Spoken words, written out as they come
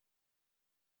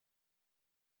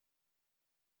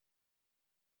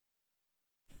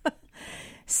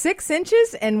6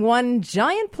 inches and one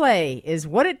giant play is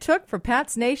what it took for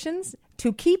Pats Nations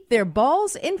to keep their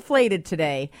balls inflated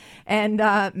today. And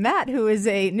Matt, who is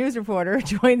a news reporter,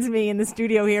 joins me in the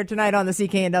studio here tonight on the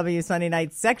CKNW Sunday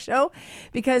Night Sex Show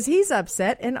because he's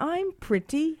upset and I'm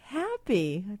pretty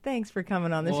happy. Thanks for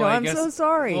coming on the show. I'm so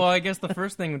sorry. Well, I guess the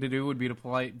first thing to do would be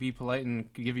to be polite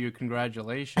and give you a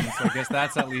congratulations. So I guess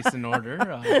that's at least in order.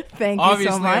 Thank you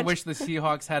obviously, so much. I wish the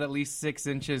Seahawks had at least 6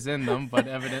 inches in them, but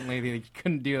evidently they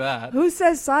couldn't do that. Who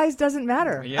says size doesn't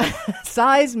matter? Yeah.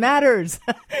 Size matters.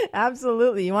 Absolutely.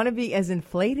 You want to be as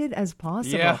inflated as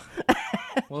possible. Yeah.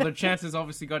 Well, their chances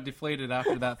obviously got deflated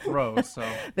after that throw. So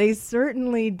they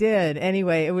certainly did.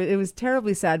 Anyway, it was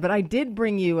terribly sad, but I did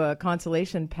bring you a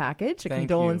consolation package,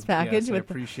 condolence package. Yes, I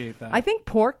appreciate that. I think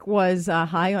pork was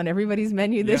high on everybody's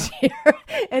menu this year.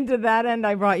 And to that end,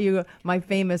 I brought you my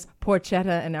famous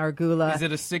porchetta and arugula. Is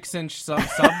it a 6-inch sub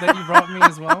that you brought me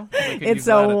as well? It's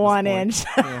a 1 inch.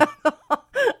 Yeah.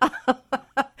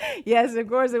 Yes, of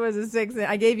course it was a 6 inch.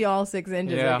 I gave you all 6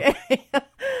 inches. Yeah. Okay.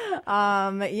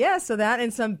 So that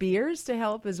and some beers to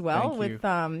help as well with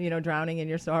drowning in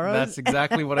your sorrows. That's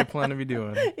exactly what I plan to be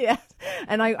doing. Yes.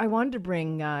 And I wanted to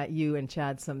bring you and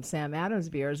Chad some Sam Adams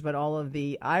beers, but all of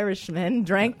the Irishmen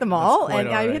drank them all. And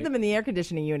I hid them in the air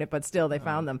conditioning unit, but still they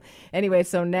found them. Anyway,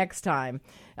 so next time.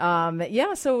 So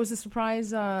it was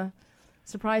a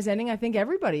surprise ending. I think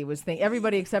everybody was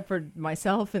everybody except for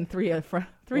myself and three friends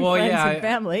and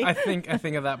family. I think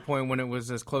at that point when it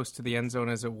was as close to the end zone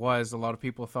as it was, a lot of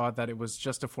people thought that it was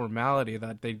just a formality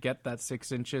that they'd get that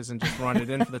 6 inches and just run it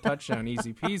in for the touchdown,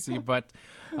 easy peasy. But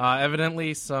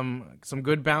evidently some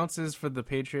good bounces for the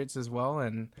Patriots as well,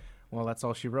 and well, that's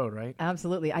all she wrote, right?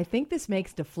 Absolutely. I think this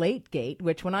makes Deflategate,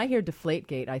 which when I hear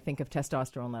Deflategate, I think of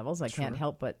testosterone levels. I can't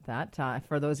help but that.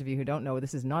 For those of you who don't know,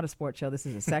 this is not a sports show. This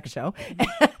is a sex show.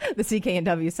 The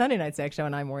CKNW Sunday Night Sex Show,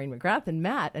 and I'm Maureen McGrath. And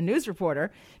Matt, a news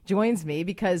reporter, joins me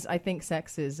because I think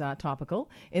sex is topical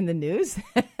in the news.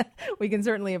 We can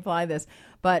certainly apply this.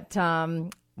 But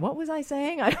what was I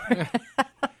saying?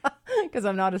 Because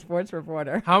I'm not a sports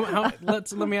reporter.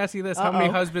 Let me ask you this. How many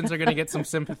husbands are going to get some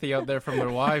sympathy out there from their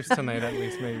wives tonight, at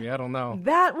least, maybe? I don't know.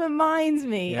 That reminds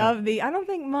me of I don't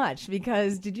think much,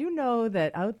 because did you know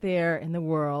that out there in the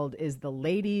world is the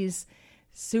ladies'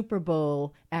 Super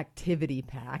Bowl activity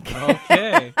pack?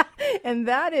 Okay. And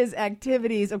that is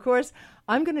activities. Of course,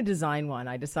 I'm going to design one,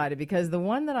 I decided, because the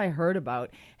one that I heard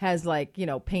about has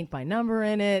paint by number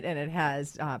in it, and it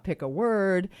has pick a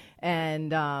word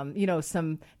and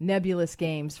some nebulous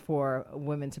games for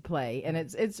women to play, and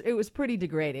it was pretty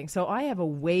degrading. So I have a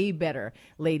way better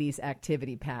ladies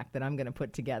activity pack that I'm going to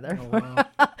put together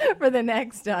for the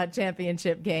next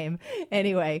championship game.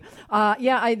 Anyway,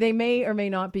 they may or may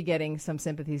not be getting some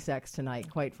sympathy sex tonight,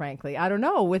 quite frankly. I don't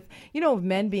know. With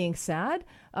men being sad,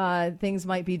 things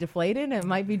might be deflated and it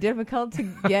might be difficult to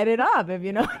get it up, if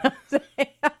you know what I'm saying.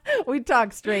 We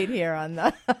talk straight here on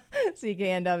the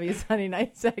CKNW Sunday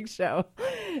Night Sex Show.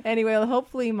 Anyway, well,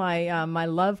 hopefully my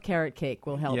love carrot cake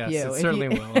will help you. Yes, it certainly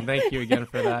will. And thank you again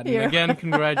for that. And again,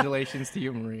 congratulations to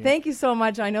you, Maria. Thank you so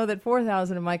much. I know that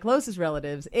 4,000 of my closest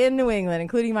relatives in New England,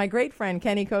 including my great friend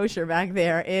Kenny Kosher back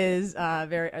there,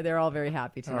 they're all very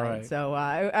happy tonight. Right. So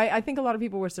I think a lot of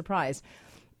people were surprised.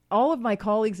 All of my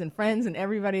colleagues and friends and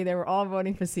everybody, they were all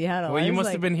voting for Seattle. Well, you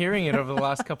must have been hearing it over the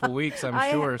last couple of weeks, I'm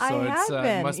sure. So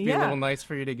it must be a little nice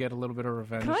for you to get a little bit of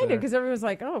revenge. Kind of, because everyone's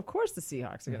like, oh, of course the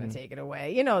Seahawks are going to take it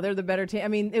away. They're the better team. I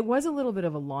mean, it was a little bit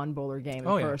of a lawn bowler game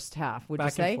in the first half, would you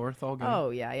say? Back and forth all game.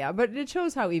 Oh, yeah. But it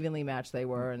shows how evenly matched they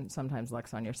were, and sometimes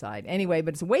luck's on your side. Anyway,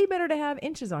 but it's way better to have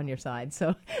inches on your side.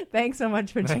 So thanks so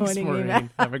much for joining me,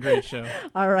 Matt. Have a great show.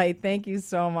 All right. Thank you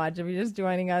so much. If you're just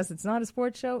joining us, it's not a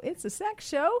sports show. It's a sex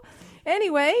show.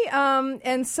 Anyway,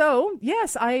 and so,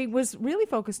 yes, I was really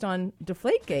focused on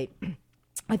Deflategate.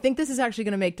 I think this is actually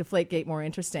going to make Deflategate more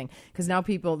interesting, because now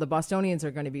the Bostonians are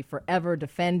going to be forever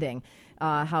defending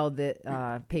how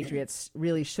the Patriots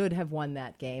really should have won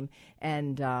that game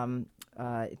and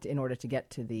in order to get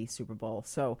to the Super Bowl.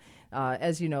 So,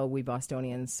 as you know, we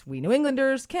Bostonians, we New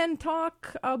Englanders can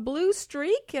talk a blue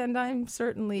streak, and I'm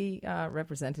certainly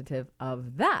representative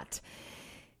of that.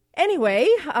 Anyway,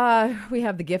 we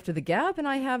have the gift of the gab, and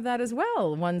I have that as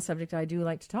well. One subject I do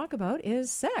like to talk about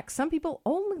is sex. Some people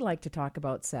only like to talk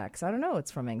about sex. I don't know,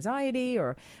 it's from anxiety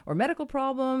or medical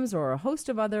problems or a host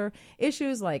of other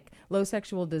issues like low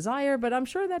sexual desire, but I'm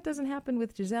sure that doesn't happen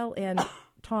with Giselle and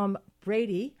Tom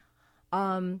Brady.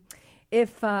 Because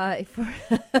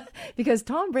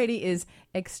Tom Brady is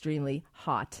extremely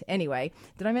hot. Anyway,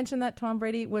 did I mention that Tom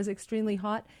Brady was extremely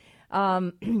hot?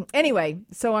 Anyway,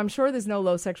 so I'm sure there's no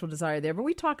low sexual desire there, but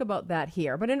we talk about that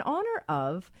here. But in honor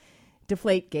of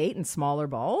Deflategate and smaller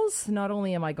balls. Not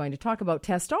only am I going to talk about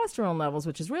testosterone levels,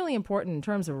 which is really important in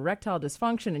terms of erectile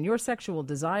dysfunction and your sexual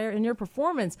desire and your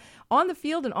performance on the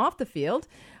field and off the field,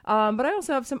 but I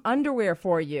also have some underwear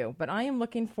for you. But I am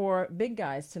looking for big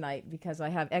guys tonight because I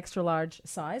have extra large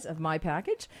size of my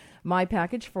package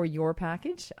for your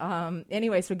package.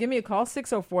 Anyway, so give me a call,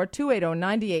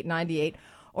 604-280-9898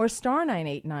 or star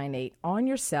 9898 on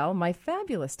your cell. My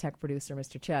fabulous tech producer,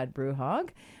 Mr. Chad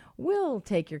Bruhog, will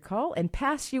take your call and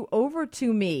pass you over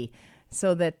to me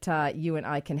so that you and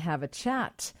I can have a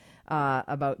chat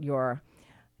about your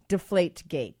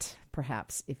Deflategate,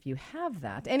 perhaps, if you have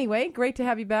that. Anyway, great to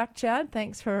have you back, Chad.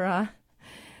 Thanks for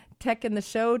teching the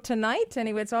show tonight.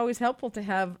 Anyway, it's always helpful to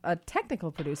have a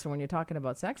technical producer when you're talking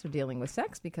about sex or dealing with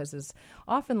sex, because there's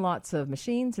often lots of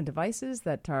machines and devices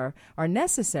that are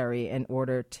necessary in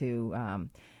order to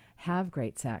have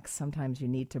great sex. Sometimes you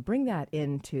need to bring that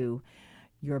into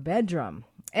your bedroom.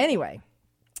 Anyway,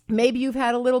 maybe you've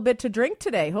had a little bit to drink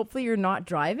today. Hopefully you're not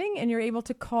driving and you're able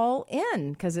to call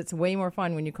in, because it's way more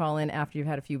fun when you call in after you've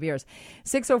had a few beers.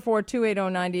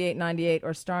 604-280-9898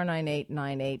 or star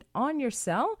 9898 on your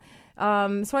cell.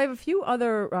 So I have a few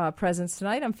other presents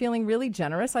tonight. I'm feeling really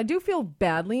generous. I do feel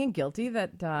badly and guilty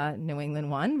that New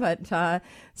England won, but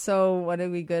so what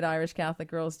do we good Irish Catholic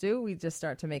girls do? We just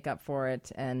start to make up for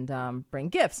it and bring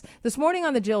gifts. This morning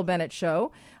on the Jill Bennett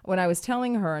Show, when I was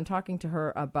telling her and talking to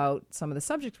her about some of the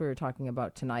subjects we were talking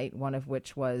about tonight, one of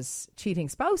which was cheating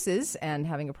spouses and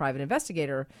having a private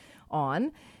investigator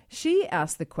on, she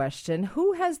asked the question,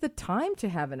 who has the time to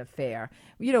have an affair?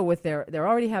 You know, with they're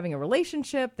already having a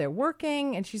relationship, they're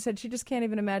working, and she said she just can't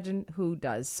even imagine who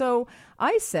does. So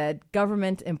I said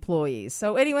government employees.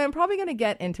 So anyway, I'm probably going to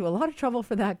get into a lot of trouble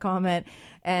for that comment,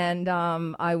 and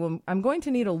I'm going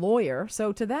to need a lawyer.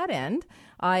 So to that end,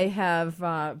 I have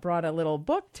brought a little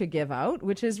book to give out,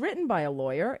 which is written by a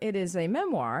lawyer. It is a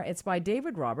memoir. It's by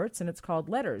David Roberts, and it's called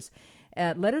Letters.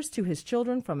 Letters to His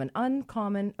Children from an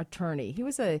Uncommon Attorney. He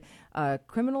was a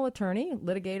criminal attorney,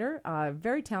 litigator, a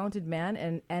very talented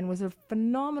man, and was a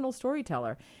phenomenal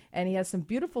storyteller. And he has some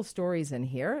beautiful stories in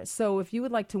here. So if you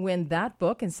would like to win that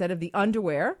book instead of the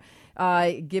underwear,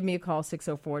 give me a call,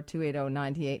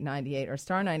 604-280-9898 or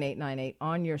star 9898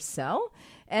 on your cell.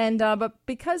 And but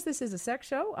because this is a sex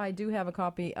show, I do have a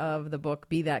copy of the book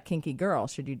Be That Kinky Girl,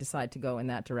 should you decide to go in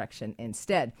that direction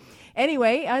instead.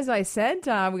 Anyway, as I said,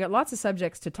 we got lots of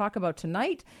subjects to talk about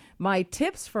tonight. My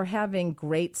tips for having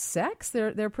great sex,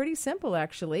 they're pretty simple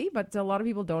actually, but a lot of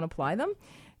people don't apply them.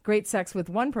 Great sex with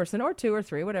one person or two or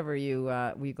three, whatever you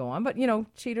go on. But, you know,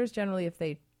 cheaters generally, if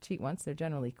they cheat once, they're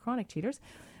generally chronic cheaters.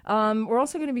 We're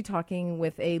also going to be talking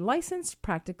with a licensed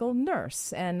practical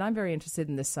nurse, and I'm very interested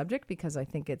in this subject because I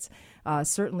think it's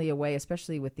certainly a way,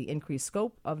 especially with the increased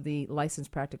scope of the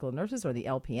licensed practical nurses or the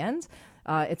LPNs,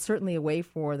 it's certainly a way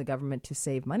for the government to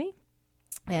save money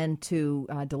and to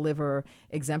deliver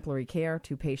exemplary care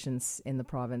to patients in the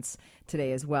province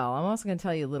today as well. I'm also going to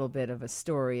tell you a little bit of a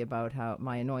story about how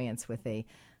my annoyance with a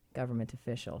government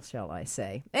official, shall I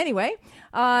say. Anyway,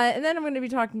 and then I'm going to be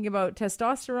talking about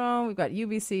testosterone. We've got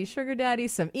UBC sugar daddy,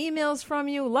 some emails from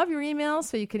you. Love your emails,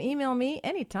 so you can email me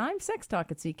anytime,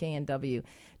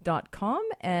 sextalk@cknw.com,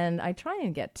 and I try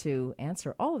and get to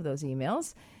answer all of those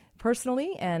emails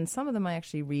personally, and some of them I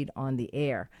actually read on the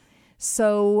air.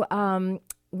 So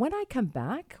when I come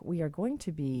back, we are going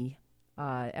to be,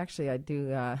 actually I do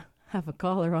have a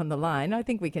caller on the line. I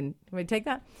think can we take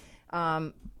that?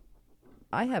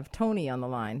 I have Tony on the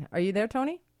line. Are you there,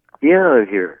 Tony? Yeah, I'm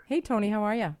here. Hey, Tony, how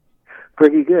are you?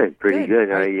 Pretty good.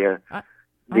 The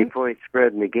I'm point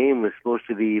spread in the game was supposed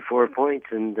to be 4 points,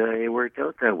 and it worked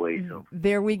out that way. So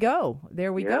there we go.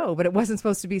 But it wasn't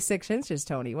supposed to be 6 inches,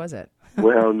 Tony, was it?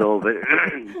 Well, no, but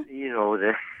you know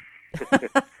that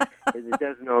it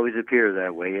doesn't always appear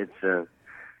that way.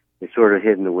 It's sort of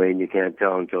hidden away, and you can't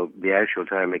tell until the actual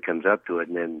time it comes up to it,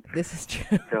 and then this is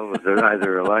true. Tell us they're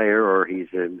either a liar or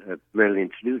he's a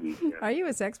brilliant student. Are you a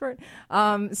sexpert?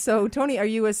 So, Tony, are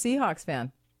you a Seahawks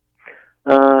fan?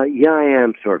 Yeah, I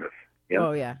am, sort of. Yeah.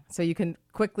 Oh, yeah. So you can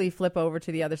quickly flip over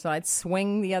to the other side,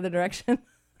 swing the other direction?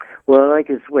 Well, I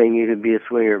can swing. You can be a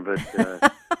swinger, but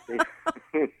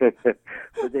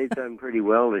but they've done pretty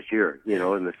well this year, you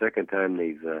know, and the second time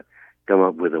they've come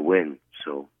up with a win.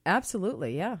 So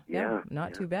absolutely, yeah,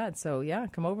 not too bad. So yeah,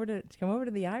 come over to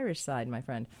the Irish side, my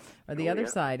friend, or the other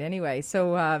side. Anyway,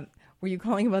 so were you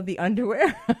calling about the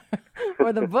underwear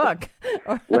or the book?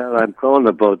 Well, I'm calling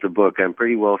about the book. I'm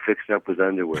pretty well fixed up with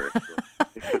underwear.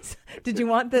 So. Did you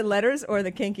want the letters or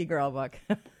the Kinky Girl book?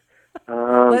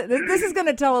 This is going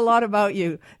to tell a lot about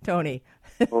you, Tony.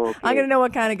 Okay. I'm going to know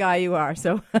what kind of guy you are.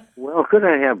 So well, Well, could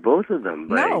I have both of them?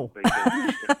 No.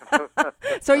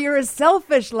 So you're a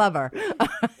selfish lover.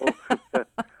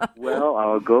 Well,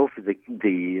 I'll go for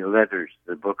the letters,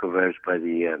 the book of letters by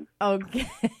the Okay.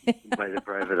 by the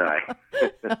private eye.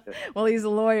 Well, he's a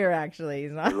lawyer, actually.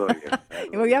 He's not. A lawyer.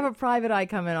 Well, you have a private eye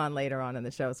coming on later on in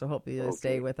the show, so hopefully you'll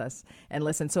stay with us and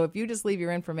listen. So if you just leave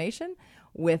your information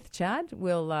with Chad,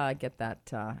 we'll get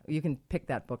that. You can pick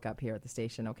that book up here at the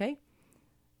station, okay?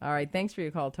 All right, thanks for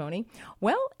your call, Tony.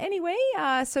 Well, anyway,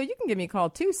 so you can give me a call,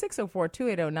 too,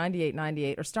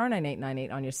 604-280-9898 or star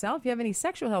 9898 on your cell. If you have any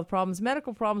sexual health problems,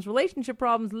 medical problems, relationship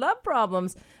problems, love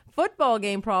problems, football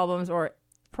game problems, or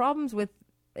problems with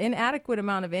inadequate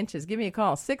amount of inches, give me a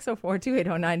call,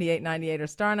 604-280-9898 or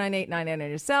star 9898 on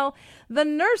your cell. The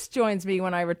nurse joins me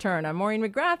when I return. I'm Maureen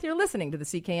McGrath. You're listening to the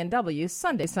CKNW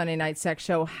Sunday Night Sex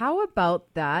Show. How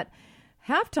about that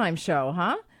halftime show,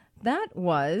 huh? That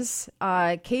was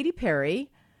Katy Perry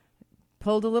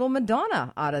pulled a little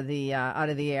Madonna out of the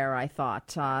air. I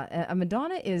thought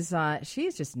Madonna is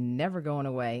she's just never going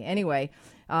away. Anyway,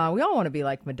 we all want to be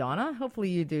like Madonna. Hopefully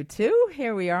you do too.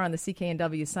 Here we are on the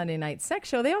CKNW Sunday Night Sex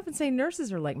Show. They often say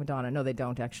nurses are like Madonna. No, they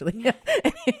don't actually.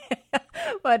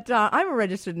 But I'm a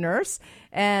registered nurse,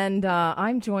 and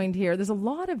I'm joined here. There's a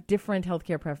lot of different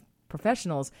healthcare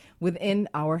professionals within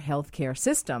our healthcare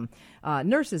system,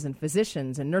 nurses and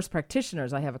physicians and nurse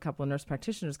practitioners. I have a couple of nurse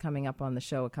practitioners coming up on the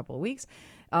show a couple of weeks.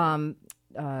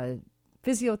 Physiotherapists,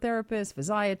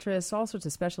 physiatrists, all sorts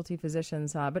of specialty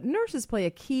physicians. But nurses play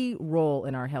a key role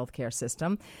in our healthcare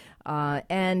system.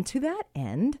 And to that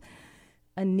end,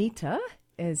 Anita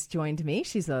has joined me.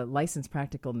 She's a licensed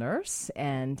practical nurse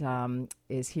and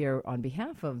is here on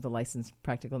behalf of the licensed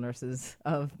practical nurses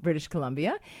of British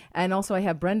Columbia. And also I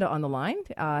have Brenda on the line.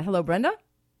 Hello, Brenda.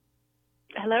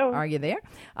 Hello. Are you there?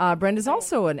 Brenda's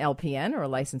also an LPN or a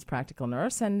licensed practical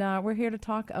nurse, and we're here to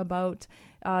talk about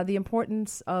the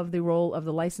importance of the role of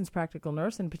the licensed practical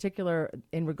nurse, in particular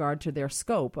in regard to their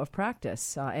scope of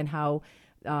practice and how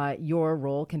your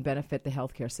role can benefit the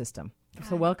healthcare system.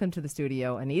 So welcome to the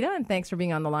studio, Anita, and thanks for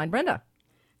being on the line, Brenda.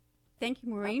 Thank you,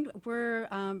 Maureen. We're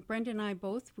Brenda and I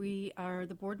both. We are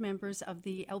the board members of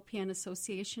the LPN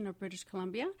Association of British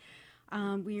Columbia.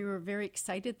 We were very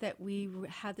excited that we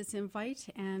had this invite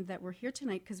and that we're here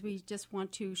tonight because we just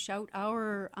want to shout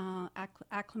our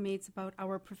acclimates about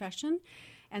our profession.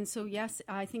 And so, yes,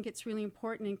 I think it's really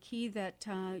important and key that,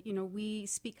 we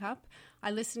speak up.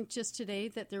 I listened just today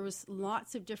that there was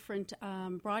lots of different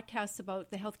broadcasts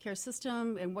about the healthcare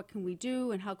system and what can we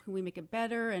do and how can we make it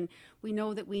better. And we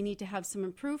know that we need to have some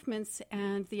improvements.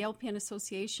 And the LPN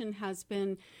Association has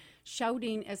been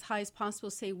shouting as high as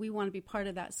possible, say we want to be part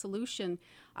of that solution.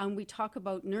 We talk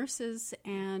about nurses,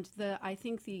 and I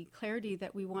think the clarity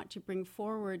that we want to bring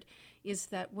forward is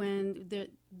that when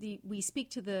we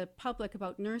speak to the public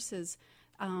about nurses,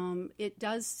 it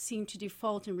does seem to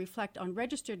default and reflect on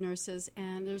registered nurses,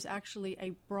 and there's actually a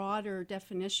broader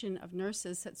definition of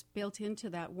nurses that's built into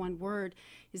that one word,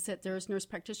 is that there's nurse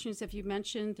practitioners, if you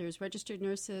mentioned, there's registered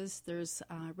nurses, there's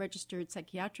registered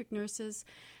psychiatric nurses,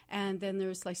 and then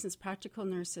there's licensed practical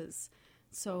nurses.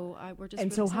 So we're just. And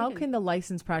really so, excited. How can the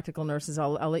licensed practical nurses?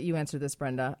 I'll let you answer this,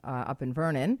 Brenda, up in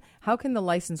Vernon. How can the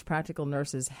licensed practical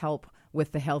nurses help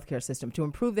with the healthcare system to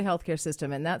improve the healthcare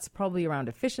system? And that's probably around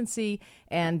efficiency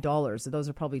and dollars. So those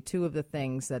are probably two of the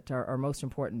things that are most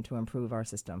important to improve our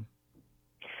system.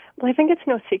 Well, I think it's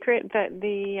no secret that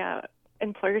the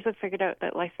employers have figured out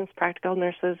that licensed practical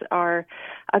nurses are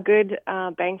a good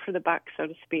bang for the buck, so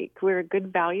to speak. We're a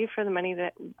good value for the money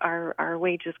that our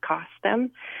wages cost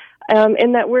them,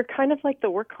 in that we're kind of like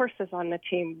the workhorses on the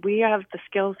team. We have the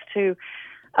skills to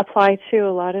apply to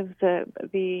a lot of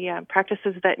the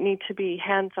practices that need to be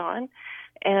hands-on,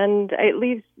 and it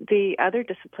leaves the other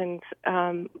disciplines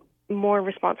more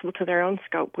responsible to their own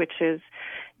scope, which is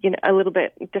a little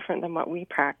bit different than what we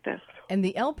practice. And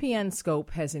the LPN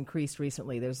scope has increased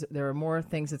recently. There are more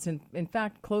things that's in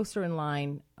fact closer in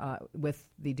line with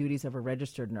the duties of a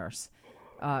registered nurse,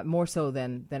 more so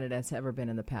than it has ever been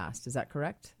in the past. Is that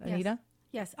correct, Anita?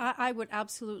 Yes, I would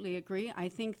absolutely agree. I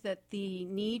think that the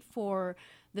need for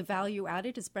the value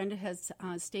added, as Brenda has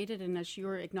stated and as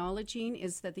you're acknowledging,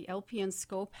 is that the LPN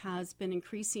scope has been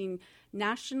increasing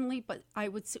nationally, but I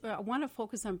want to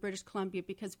focus on British Columbia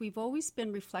because we've always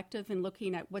been reflective in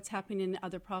looking at what's happening in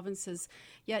other provinces.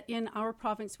 Yet in our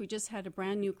province, we just had a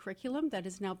brand new curriculum that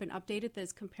has now been updated that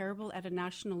is comparable at a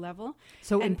national level.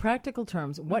 So in practical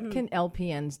terms, what can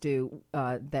LPNs do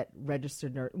that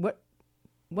registered nurse...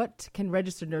 What can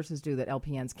registered nurses do that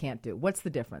LPNs can't do? What's the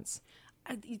difference?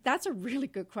 That's a really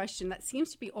good question. That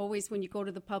seems to be always when you go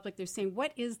to the public, they're saying,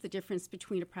 what is the difference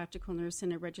between a practical nurse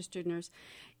and a registered nurse?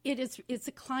 It's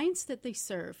the clients that they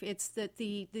serve. It's that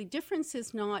the difference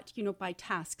is not, by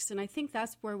tasks. And I think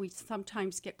that's where we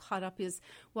sometimes get caught up is,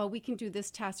 well, we can do this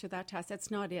task or that task.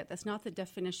 That's not it. That's not the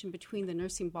definition between the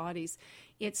nursing bodies.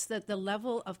 It's that the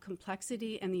level of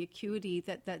complexity and the acuity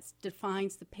that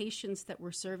defines the patients that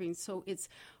we're serving. So it's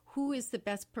who is the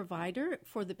best provider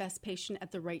for the best patient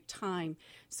at the right time.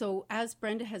 So as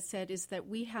Brenda has said, is that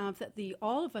we have that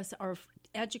all of us are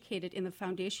educated in the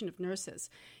foundation of nurses,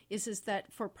 is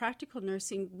that for practical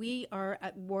nursing,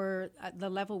 we're at the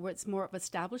level where it's more of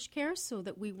established care, so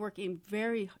that we work in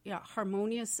very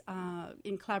harmonious,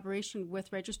 in collaboration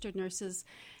with registered nurses.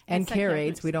 And care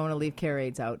aides. We don't want to leave care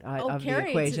aides out of the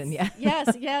equation. Yeah.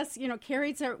 Yes. Care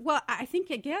aides are, well, I think,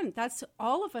 again, that's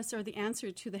all of us are the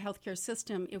answer to the healthcare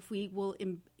system if we will,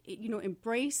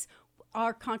 embrace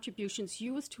our contributions,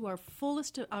 use to our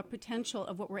fullest potential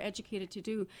of what we're educated to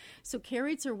do. So care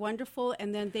aides are wonderful,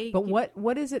 and then they. But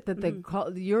what is it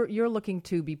that you're looking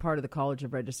to be part of the College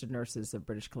of Registered Nurses of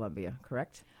British Columbia,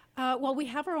 correct? Well, we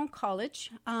have our own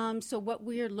college. So what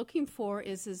we're looking for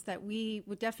is that we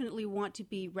would definitely want to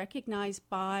be recognized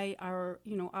by our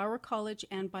college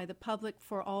and by the public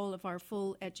for all of our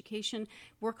full education,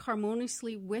 work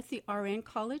harmoniously with the RN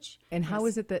college. And how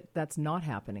is it that that's not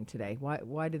happening today?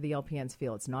 Why do the LPNs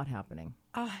feel it's not happening?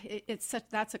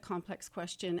 That's a complex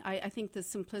question. I think the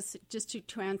simplicity, just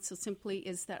to answer simply,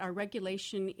 is that our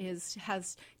regulation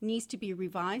needs to be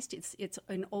revised. It's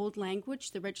an old language.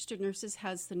 The registered nurses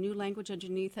has the new language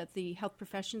underneath at the Health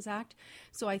Professions Act.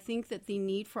 So I think that the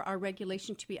need for our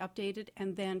regulation to be updated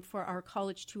and then for our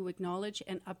college to acknowledge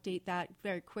and update that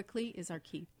very quickly is our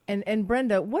key. And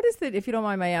Brenda, what is if you don't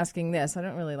mind my asking this, I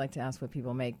don't really like to ask what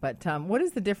people make, but what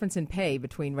is the difference in pay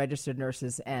between registered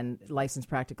nurses and licensed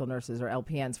practical nurses or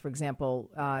LPNs? For example,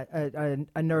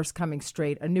 a nurse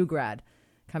a new grad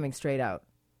coming straight out.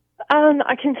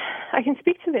 I can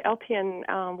speak to the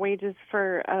LPN wages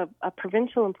for a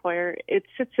provincial employer. It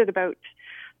sits at about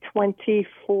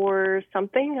 24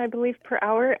 something, I believe, per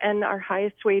hour, and our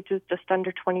highest wage is just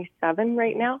under 27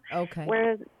 right now. Okay.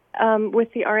 Whereas with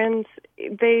the RNs,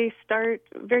 they start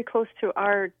very close to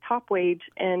our top wage,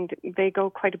 and they go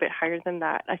quite a bit higher than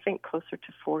that. I think closer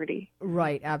to 40.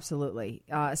 Right, absolutely.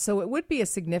 So it would be a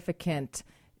significant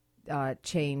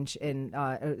change in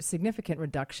a significant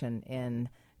reduction in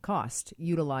cost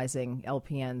utilizing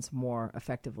LPNs more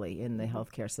effectively in the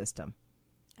healthcare system.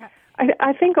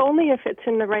 I think only if it's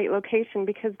in the right location,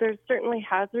 because there's certainly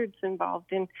hazards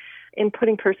involved in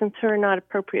putting persons who are not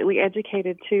appropriately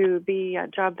educated to the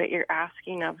job that you're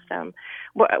asking of them.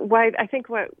 I think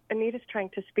what Anita's trying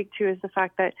to speak to is the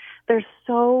fact that there's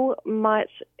so much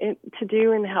to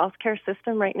do in the healthcare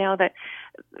system right now that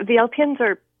the LPNs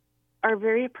are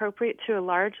very appropriate to a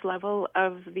large level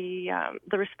of the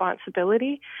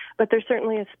responsibility, but there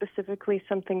certainly is specifically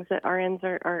some things that RNs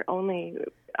are only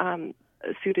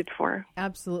suited for.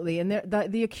 Absolutely. And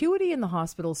the acuity in the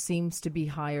hospital seems to be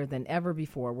higher than ever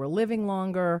before. We're living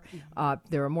longer.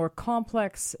 There are more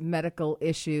complex medical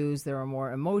issues. There are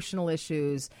more emotional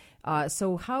issues.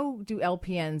 So how do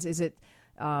LPNs, is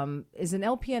an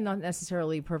LPN not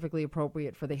necessarily perfectly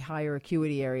appropriate for the higher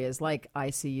acuity areas like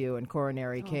ICU and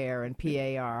coronary care and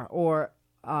PAR, or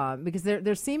because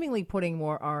they're seemingly putting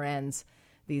more RNs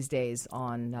these days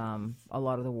on a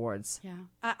lot of the wards? Yeah,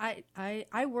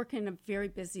 I work in a very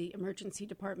busy emergency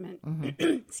department.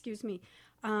 Excuse me,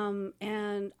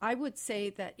 and I would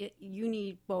say that you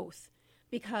need both,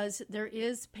 because there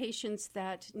is patients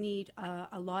that need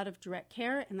a lot of direct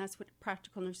care, and that's what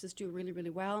practical nurses do really, really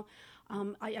well.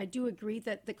 I do agree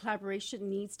that the collaboration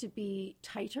needs to be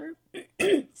tighter.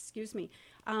 Excuse me,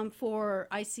 for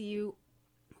ICU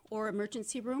or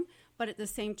emergency room. But at the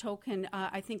same token,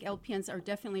 I think LPNs are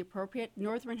definitely appropriate.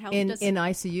 Northern Health in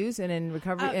ICUs and in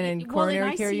recovery and in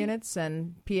coronary care units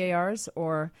and PARs,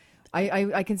 or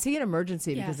I can see an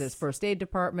emergency because there's first aid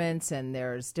departments and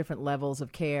there's different levels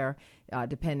of care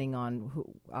depending on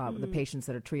who the patients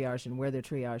that are triaged and where they're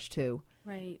triaged to.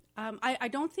 Right. I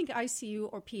don't think ICU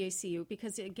or PACU,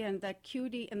 because, again, the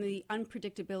acuity and the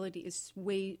unpredictability is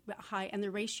way high, and the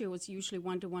ratio is usually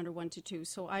 1 to 1 or 1 to 2.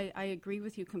 So I agree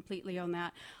with you completely on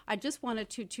that. I just wanted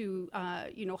to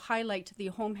highlight the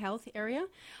home health area,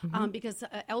 because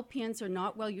LPNs are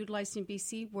not well utilized in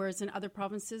BC, whereas in other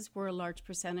provinces we're a large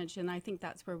percentage, and I think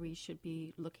that's where we should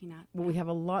be looking at. Well, we have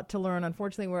a lot to learn.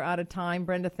 Unfortunately, we're out of time.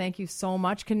 Brenda, thank you so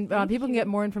much. Can people can get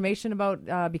more information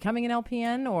about becoming an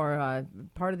LPN or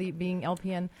part of the being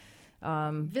LPN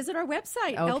Visit our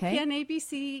website, Okay.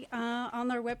 LPNABC, on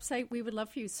our website. We would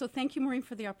love for you. So thank you, Maureen,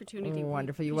 for the opportunity.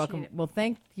 Wonderful. You're Appreciate welcome. it. Well,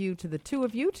 thank you to the two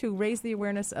of you to raise the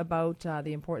awareness about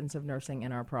the importance of nursing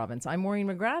in our province. I'm Maureen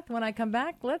McGrath. When I come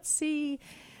back, let's see.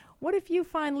 What if you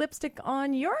find lipstick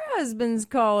on your husband's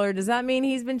collar? Does that mean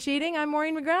he's been cheating? I'm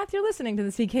Maureen McGrath. You're listening to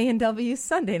the CKNW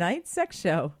Sunday Night Sex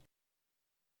Show.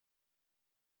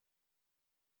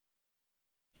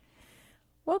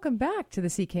 Welcome back to the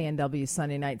CKNW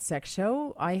Sunday Night Sex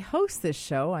Show. I host this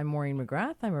show. I'm Maureen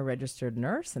McGrath. I'm a registered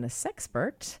nurse and a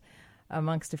sexpert,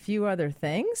 amongst a few other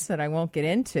things that I won't get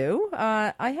into.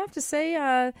 I have to say,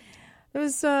 there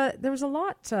was a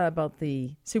lot about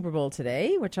the Super Bowl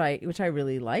today, which I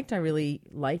really liked. I really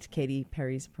liked Katy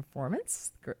Perry's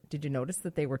performance. Did you notice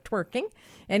that they were twerking?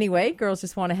 Anyway, girls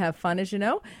just want to have fun, as you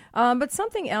know. But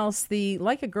something else, the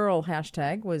Like a Girl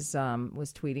hashtag was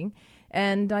tweeting.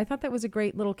 And I thought that was a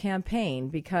great little campaign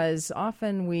because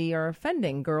often we are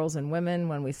offending girls and women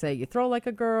when we say you throw like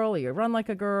a girl or you run like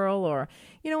a girl or,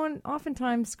 and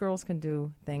oftentimes girls can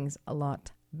do things a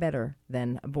lot better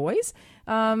than boys.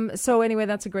 So anyway,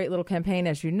 that's a great little campaign.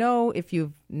 As you know, if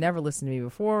you've never listened to me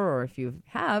before or if you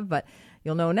have, but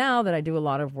you'll know now that I do a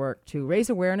lot of work to raise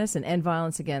awareness and end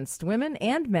violence against women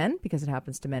and men because it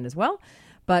happens to men as well.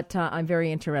 But I'm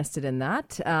very interested in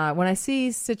that. When I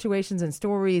see situations and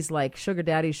stories like sugar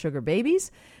daddies, sugar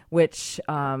babies, which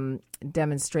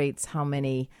demonstrates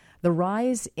the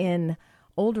rise in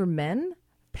older men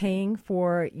paying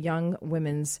for young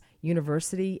women's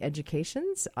university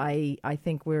educations. I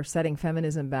think we're setting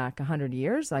feminism back 100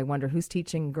 years. I wonder who's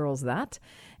teaching girls that.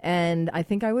 And I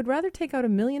think I would rather take out $1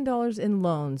 million in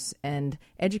loans and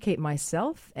educate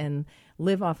myself and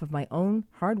live off of my own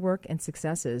hard work and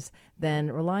successes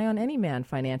than rely on any man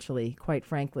financially, quite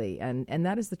frankly. And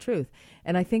that is the truth.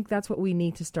 And I think that's what we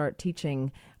need to start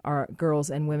teaching our girls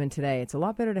and women today. It's a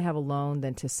lot better to have a loan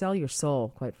than to sell your soul,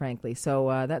 quite frankly.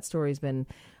 So that story's been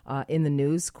in the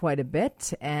news quite a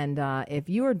bit. And if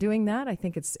you are doing that, I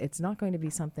think it's not going to be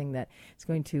something that is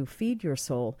going to feed your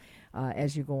soul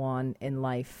as you go on in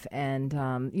life. And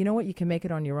you know what? You can make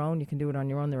it on your own. You can do it on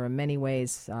your own. There are many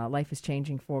ways. Life is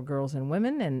changing for girls and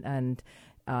women, and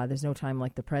there's no time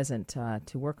like the present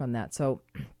to work on that. So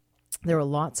there are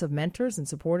lots of mentors and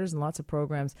supporters and lots of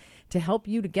programs to help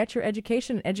you to get your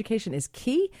education. Education is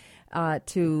key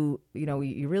you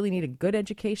really need a good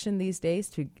education these days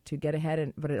to get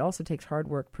ahead. But it also takes hard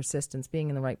work, persistence, being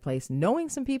in the right place, knowing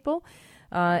some people.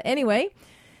 Anyway,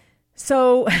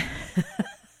 so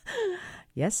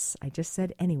yes, I just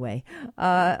said anyway.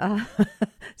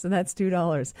 So that's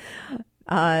 $2.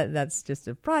 That's just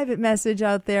a private message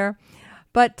out there.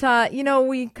 But,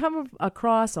 we come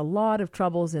across a lot of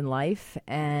troubles in life,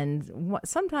 and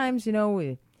sometimes,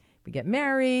 we get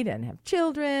married and have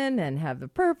children and have the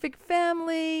perfect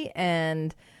family,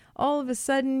 and all of a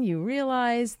sudden you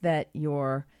realize that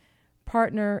your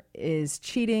partner is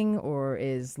cheating or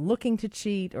is looking to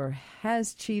cheat or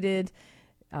has cheated.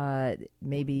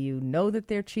 Maybe you know that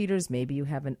they're cheaters. Maybe you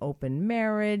have an open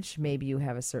marriage. Maybe you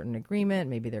have a certain agreement.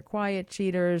 Maybe they're quiet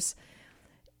cheaters.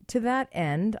 To that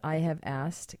end, I have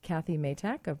asked Kathy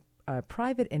Maytak, a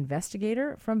private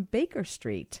investigator from Baker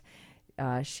Street.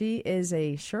 She is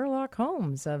a Sherlock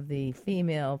Holmes of the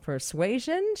female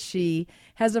persuasion. She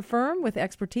has a firm with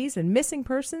expertise in missing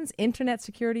persons, internet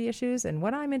security issues, and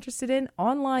what I'm interested in,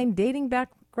 online dating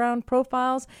background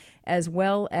profiles, as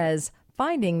well as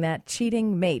finding that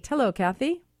cheating mate. Hello,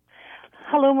 Kathy.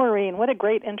 Hello, Maureen. What a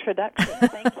great introduction.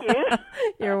 Thank you.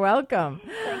 You're welcome.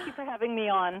 Thank you for having me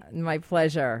on. My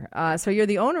pleasure. So you're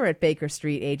the owner at Baker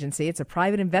Street Agency. It's a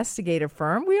private investigative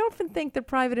firm. We often think that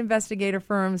private investigative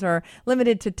firms are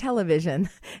limited to television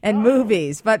and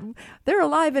movies, but they're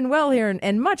alive and well here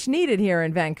and much needed here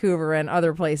in Vancouver and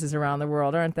other places around the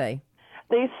world, aren't they?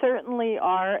 They certainly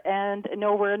are, and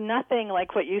no, we're nothing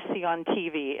like what you see on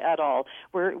TV at all.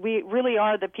 We really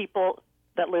are the people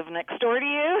that live next door to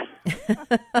you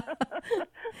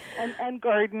and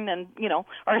garden and,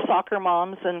 our soccer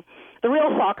moms and the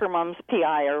real soccer moms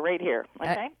PI are right here.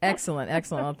 Okay. Excellent.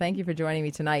 Well, thank you for joining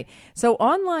me tonight. So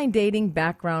online dating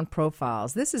background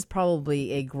profiles, this is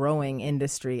probably a growing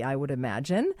industry, I would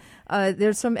imagine.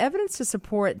 There's some evidence to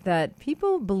support that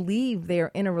people believe they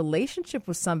are in a relationship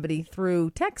with somebody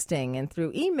through texting and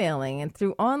through emailing and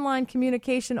through online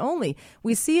communication only.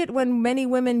 We see it when many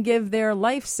women give their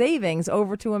life savings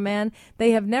over to a man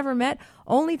they have never met,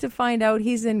 only to find out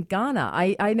he's in Ghana.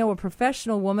 I know a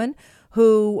professional woman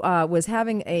who was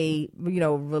having a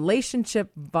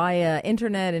relationship via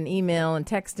internet and email and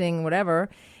texting, whatever,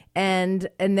 and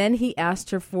then he asked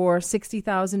her for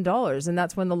 $60,000, and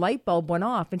that's when the light bulb went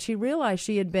off, and she realized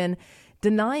she had been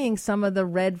denying some of the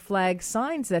red flag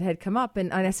signs that had come up.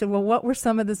 And I said, well, what were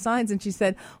some of the signs? And she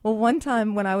said, well, one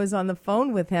time when I was on the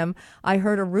phone with him, I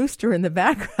heard a rooster in the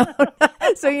background.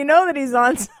 So you know that he's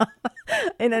on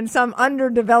in some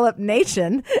underdeveloped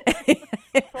nation.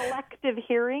 Selective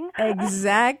hearing.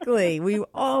 Exactly. We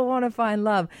all want to find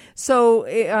love. So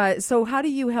how do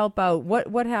you help out?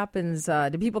 What happens?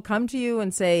 Do people come to you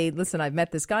and say, listen, I've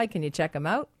met this guy. Can you check him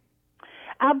out?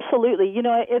 Absolutely. You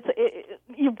know,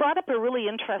 you brought up a really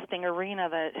interesting arena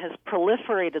that has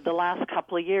proliferated the last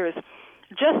couple of years.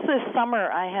 Just this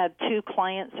summer, I had 2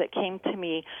 clients that came to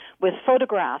me with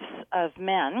photographs of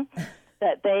men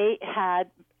that they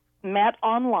had met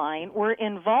online, were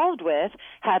involved with,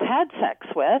 had sex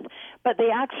with, but they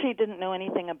actually didn't know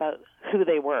anything about who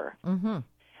they were. Mm-hmm.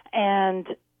 And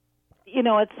you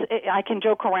know, I can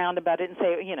joke around about it and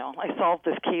say, you know, I solved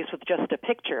this case with just a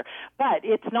picture, but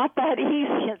it's not that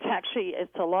easy.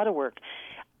 It's a lot of work.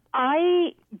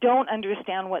 I don't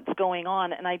understand what's going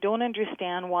on, and I don't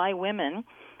understand why women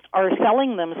are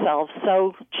selling themselves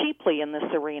so cheaply in this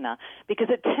arena, because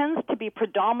it tends to be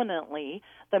predominantly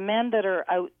the men that are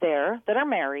out there, that are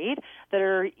married, that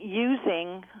are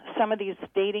using some of these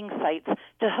dating sites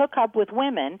to hook up with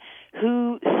women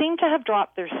who seem to have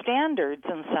dropped their standards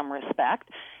in some respect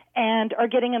and are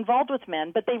getting involved with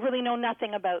men, but they really know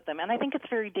nothing about them. And I think it's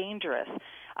very dangerous.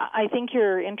 I think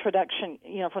your introduction,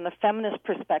 you know, from the feminist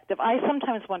perspective, I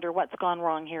sometimes wonder what's gone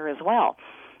wrong here as well.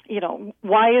 You know,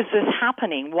 why is this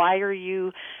happening? Why are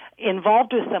you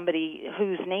involved with somebody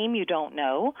whose name you don't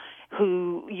know,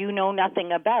 who you know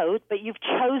nothing about, but you've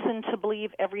chosen to believe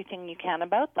everything you can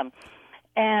about them?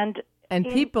 And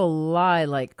people lie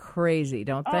like crazy,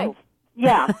 don't they? Oh,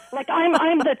 yeah. Like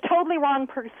I'm the totally wrong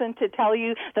person to tell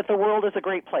you that the world is a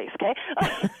great place, okay?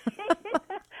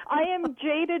 I am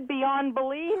jaded beyond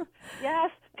belief. Yes,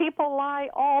 people lie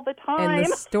all the time. And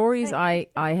the stories I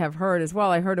have heard as well.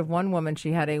 I heard of one woman,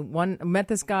 she had met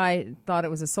this guy, thought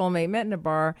it was a soulmate, met in a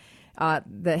bar,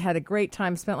 that had a great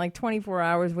time, spent like 24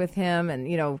 hours with him and,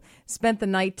 you know, spent the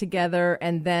night together.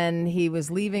 And then he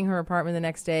was leaving her apartment the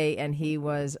next day and he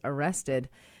was arrested.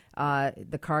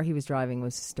 The car he was driving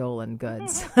was stolen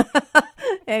goods.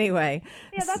 Anyway.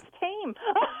 Yeah, that's tame.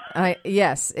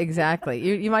 Yes,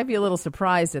 exactly. You might be a little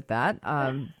surprised at that,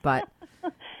 but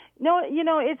no, you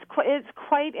know, it's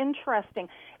quite interesting.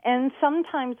 And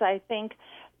sometimes I think,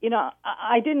 you know,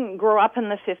 I didn't grow up in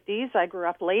the 50s. I grew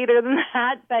up later than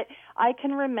that, but I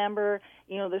can remember,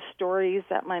 you know, the stories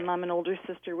that my mom and older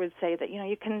sister would say that, you know,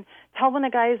 you can tell when a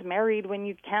guy is married when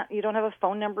you don't have a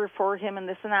phone number for him and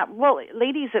this and that. Well,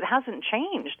 ladies, it hasn't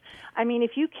changed. I mean,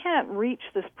 if you can't reach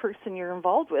this person you're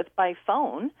involved with by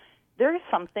phone, there's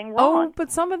something wrong. Oh,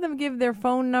 but some of them give their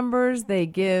phone numbers. They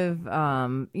give,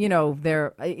 you know,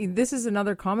 this is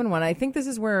another common one. I think this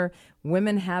is where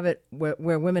women have it, where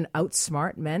women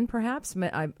outsmart men, perhaps.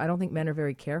 I don't think men are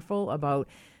very careful about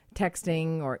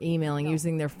texting or emailing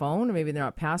using their phone, or maybe they're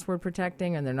not password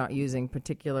protecting and they're not using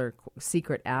particular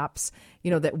secret apps,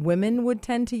 you know, that women would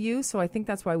tend to use. So I think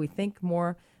that's why we think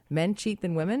more men cheat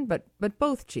than women, but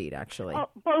both cheat, actually. Oh,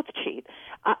 both cheat.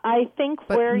 I think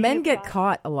but where men get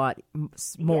caught a lot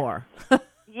more.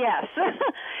 Yes.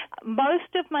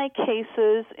 Most of my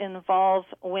cases involve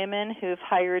women who've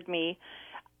hired me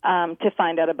to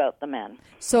find out about the men.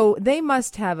 So they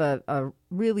must have a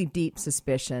really deep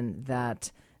suspicion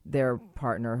that their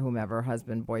partner, whomever,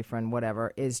 husband, boyfriend,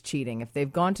 whatever, is cheating. If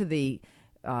they've gone to the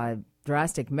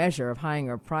drastic measure of hiring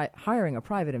a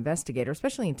private investigator,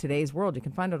 especially in today's world, you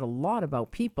can find out a lot about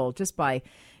people just by,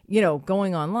 you know,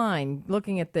 going online,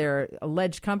 looking at their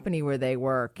alleged company where they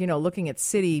work, you know, looking at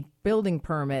city building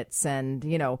permits and,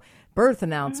 you know, birth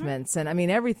announcements. And I mean,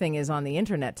 everything is on the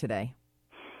internet today.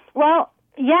 Well,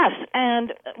 yes.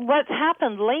 And what's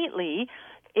happened lately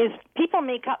is people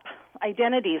make up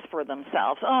identities for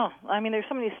themselves. Oh, I mean, there's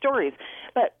so many stories.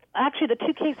 But actually, the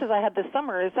 2 cases I had this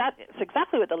summer it's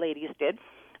exactly what the ladies did.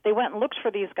 They went and looked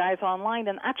for these guys online,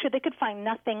 and actually they could find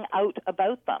nothing out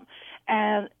about them.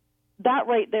 And that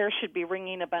right there should be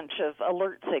ringing a bunch of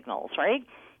alert signals, right?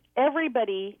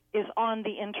 Everybody is on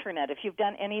the internet. If you've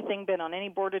done anything, been on any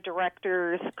board of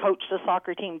directors, coached a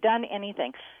soccer team, done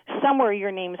anything, somewhere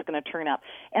your name is going to turn up.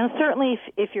 And certainly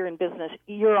if you're in business,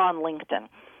 you're on LinkedIn.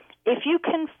 If you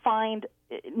can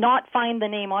not find the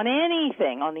name on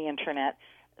anything on the internet,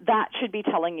 that should be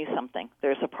telling you something.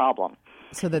 There's a problem.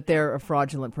 So that they're a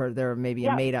fraudulent they're maybe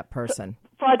a made-up person.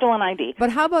 Fraudulent ID. But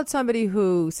how about somebody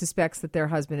who suspects that their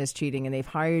husband is cheating and they've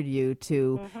hired you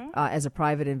to as a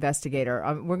private investigator?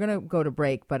 We're going to go to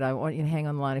break, but I want you to hang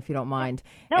on the line if you don't mind.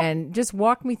 No. And just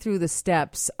walk me through the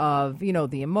steps of, you know,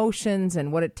 the emotions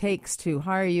and what it takes to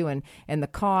hire you and the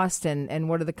cost and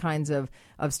what are the kinds of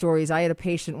stories. I had a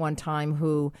patient one time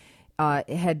who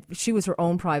she was her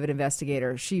own private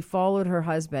investigator. She followed her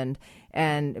husband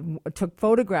and took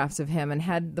photographs of him and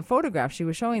had the photographs. She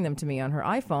was showing them to me on her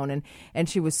iPhone, and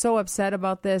she was so upset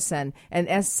about this. And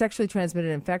as sexually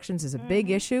transmitted infections is a big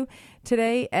issue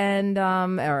today, and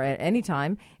or at any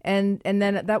time. And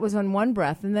then that was on one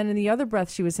breath, and then in the other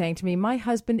breath, she was saying to me, "My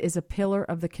husband is a pillar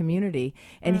of the community,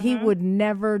 and he would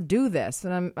never do this."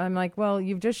 And I'm like, "Well,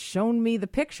 you've just shown me the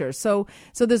picture." So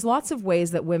there's lots of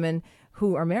ways that women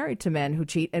who are married to men who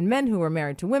cheat and men who are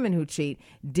married to women who cheat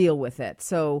deal with it.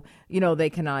 So, you know, they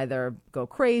can either go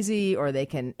crazy or they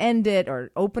can end it or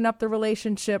open up the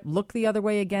relationship, look the other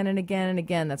way again and again and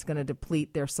again. That's going to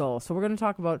deplete their soul. So we're going to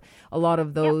talk about a lot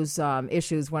of those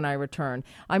issues when I return.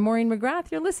 I'm Maureen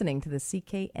McGrath. You're listening to the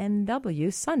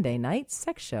CKNW Sunday Night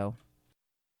Sex Show.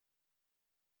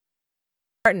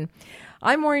 I'm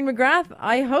Maureen McGrath.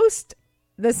 I host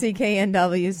the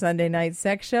CKNW Sunday Night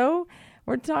Sex Show.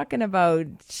 We're talking about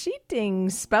cheating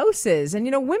spouses. And,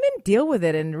 you know, women deal with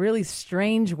it in really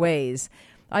strange ways.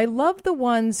 I love the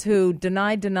ones who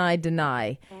deny,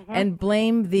 and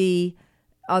blame the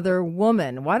other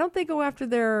woman. Why don't they go after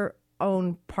their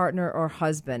own partner or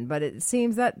husband? But it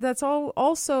seems that's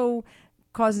also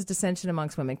causes dissension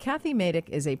amongst women. Kathy Madick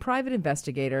is a private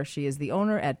investigator. She is the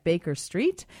owner at Baker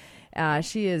Street.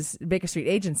 She is Baker Street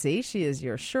Agency. She is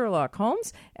your Sherlock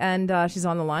Holmes, and she's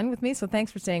on the line with me. So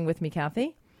thanks for staying with me,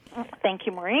 Kathy. Thank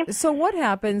you, Maureen. So what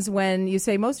happens when you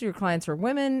say most of your clients are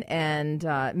women and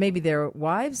maybe they're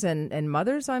wives and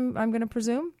mothers, I'm going to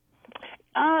presume?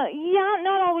 Yeah,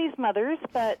 not always mothers,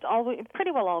 but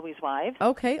pretty well always wives.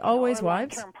 Okay, always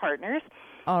wives. Long-term partners.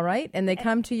 All right, and they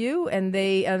come to you, and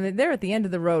they're at the end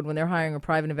of the road when they're hiring a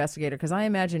private investigator, because I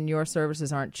imagine your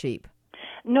services aren't cheap.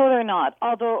 No, they're not.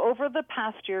 Although over the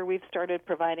past year, we've started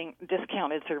providing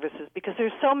discounted services because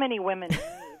there's so many women in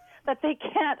need that they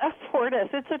can't afford us.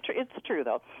 It's true,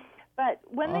 though. But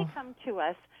when they come to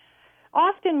us,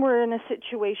 often we're in a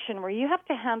situation where you have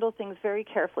to handle things very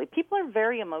carefully. People are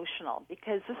very emotional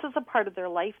because this is a part of their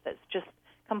life that's just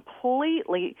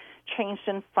completely changed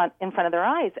in front of their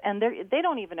eyes, and they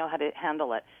don't even know how to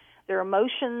handle it. Their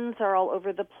emotions are all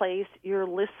over the place. You're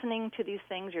listening to these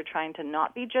things. You're trying to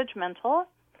not be judgmental.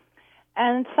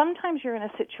 And sometimes you're in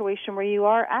a situation where you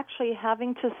are actually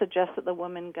having to suggest that the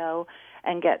woman go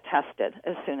and get tested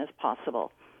as soon as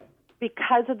possible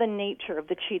because of the nature of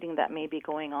the cheating that may be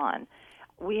going on.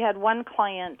 We had one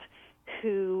client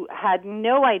who had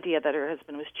no idea that her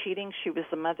husband was cheating. She was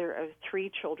the mother of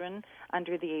 3 children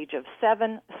under the age of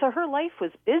 7. So her life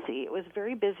was busy. It was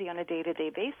very busy on a day-to-day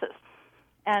basis.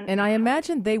 And I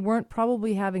imagine they weren't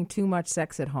probably having too much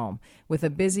sex at home with a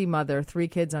busy mother, 3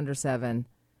 kids under 7.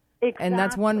 Exactly. And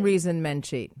that's one reason men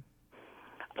cheat.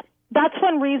 That's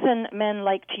one reason men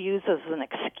like to use as an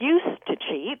excuse to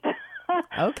cheat.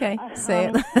 Okay,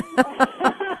 say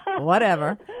it.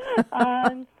 Whatever.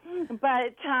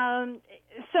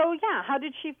 So, how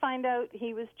did she find out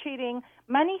he was cheating?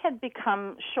 Money had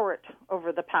become short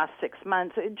over the past 6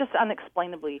 months, just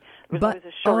unexplainably. There was always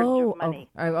a shortage of money.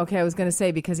 Okay, I was going to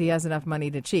say because he has enough money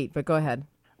to cheat, but go ahead.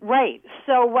 Right.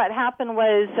 So what happened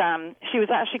was she was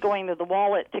actually going to the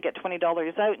wallet to get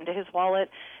 $20 out into his wallet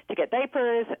to get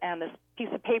diapers, and this piece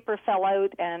of paper fell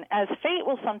out. And as fate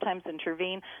will sometimes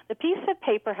intervene, the piece of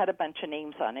paper had a bunch of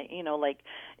names on it, like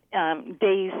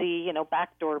Daisy,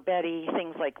 Backdoor Betty,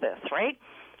 things like this, right?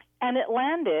 And it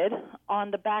landed on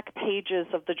the back pages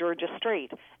of the Georgia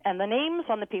Straight, and the names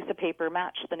on the piece of paper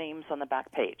matched the names on the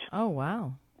back page. Oh,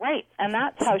 wow. Right. And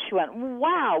that's how she went,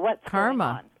 wow, what's karma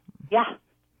going on? Yeah.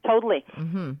 Totally.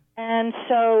 Mm-hmm. And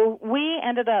so we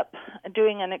ended up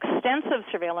doing an extensive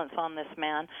surveillance on this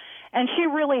man, and she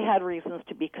really had reasons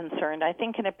to be concerned. I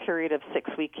think in a period of 6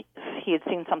 weeks, he had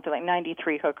seen something like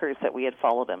 93 hookers that we had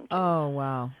followed him to. Oh,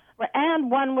 wow.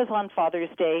 And one was on Father's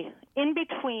Day, in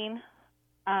between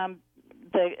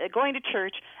going to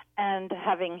church and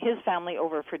having his family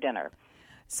over for dinner.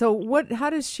 So how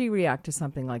does she react to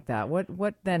something like that?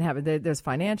 What then happened? There's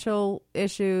financial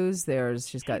issues.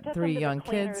 She's got 3 young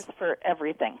kids. For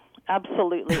everything.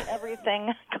 Absolutely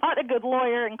everything. Got a good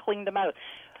lawyer and cleaned them out.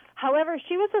 However,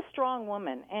 she was a strong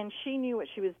woman, and she knew what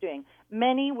she was doing.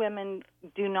 Many women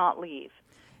do not leave.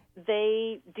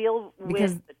 They deal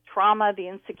with the trauma, the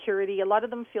insecurity. A lot of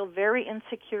them feel very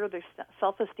insecure. Their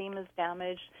self-esteem is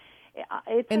damaged.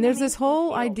 And there's this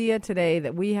whole idea today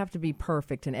that we have to be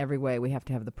perfect in every way. We have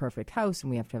to have the perfect house, and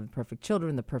we have to have the perfect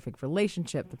children, the perfect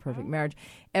relationship, the perfect marriage.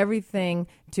 Everything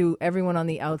to everyone on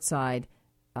the outside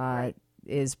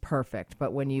is perfect.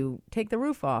 But when you take the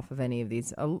roof off of any of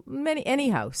these, any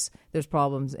house, there's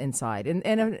problems inside. And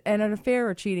an affair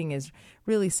or cheating is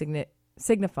really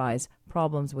signifies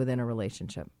problems within a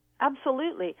relationship.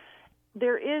 Absolutely.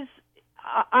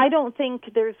 I don't think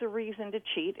there's a reason to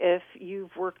cheat if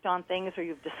you've worked on things or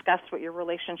you've discussed what your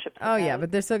relationship's about. Oh, yeah,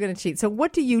 but they're still going to cheat. So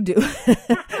what do you do?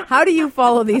 How do you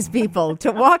follow these people?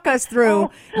 To walk us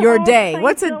through your day.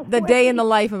 What's the day in the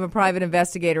life of a private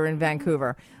investigator in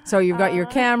Vancouver? So you've got your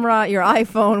camera, your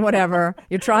iPhone, whatever,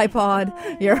 your tripod,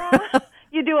 you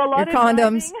do a lot your of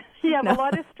condoms. Driving. You have a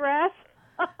lot of stress.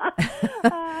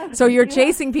 So you're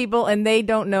chasing people and they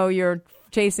don't know you're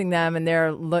chasing them, and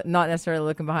they're not necessarily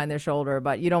looking behind their shoulder,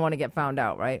 but you don't want to get found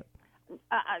out, right?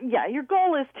 Yeah, your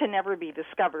goal is to never be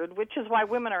discovered, which is why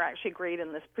women are actually great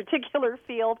in this particular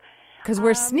field. Because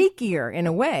we're sneakier in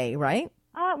a way, right?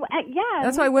 Yeah.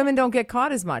 That's why women don't get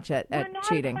caught as much at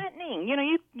cheating. We're not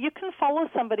threatening. You can follow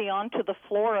somebody onto the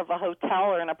floor of a hotel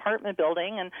or an apartment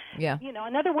building, and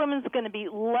another woman's going to be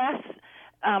less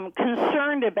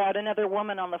concerned about another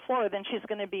woman on the floor than she's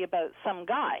going to be about some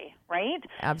guy, right?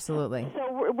 Absolutely.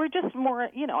 So we're just more,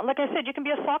 like I said, you can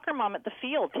be a soccer mom at the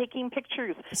field taking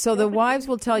pictures. So the wives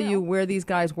will tell you where these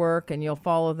guys work, and you'll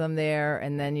follow them there,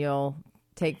 and then you'll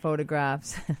take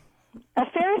photographs.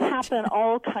 Affairs happen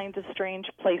all kinds of strange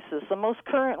places. The most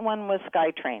current one was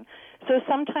SkyTrain. So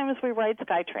sometimes we ride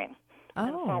SkyTrain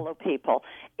and follow people.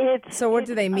 So what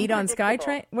do they meet on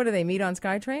SkyTrain? What do they meet on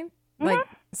SkyTrain? Mm-hmm. Like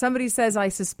somebody says, I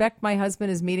suspect my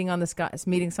husband is meeting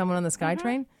someone on the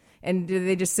SkyTrain, and do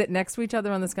they just sit next to each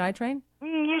other on the SkyTrain?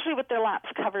 Usually with their laps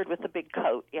covered with a big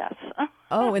coat, yes.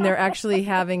 Oh, and they're actually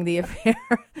having the affair.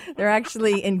 They're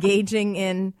actually engaging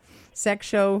in sex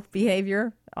show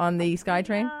behavior on the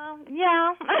SkyTrain?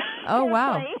 Yeah. Oh,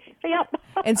 wow. Yep.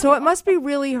 And so it must be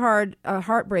really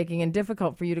heartbreaking and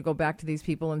difficult for you to go back to these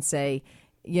people and say,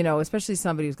 especially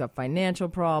somebody who's got financial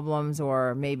problems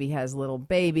or maybe has little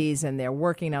babies and they're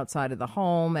working outside of the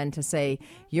home, and to say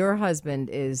your husband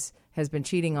has been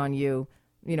cheating on you,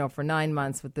 for 9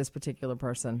 months with this particular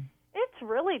person. It's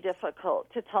really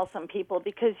difficult to tell some people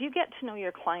because you get to know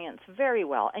your clients very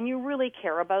well and you really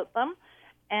care about them.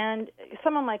 And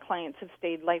some of my clients have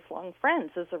stayed lifelong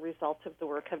friends as a result of the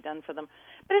work I've done for them.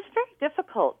 But it's very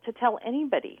difficult to tell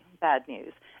anybody bad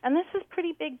news. And this is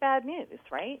pretty big bad news,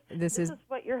 right? This is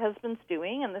what your husband's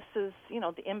doing, and this is,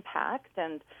 the impact.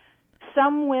 And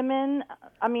some women,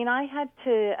 I had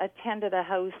to attend at a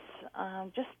house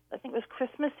I think it was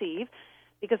Christmas Eve,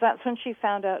 because that's when she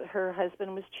found out her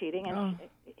husband was cheating. And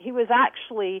he was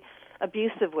actually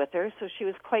abusive with her, so she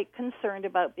was quite concerned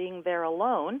about being there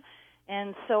alone.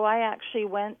 And so I actually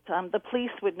went, the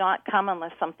police would not come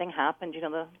unless something happened,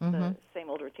 the same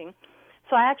old routine.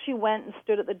 So I actually went and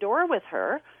stood at the door with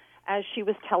her as she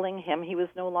was telling him he was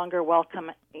no longer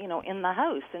welcome, in the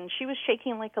house. And she was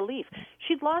shaking like a leaf.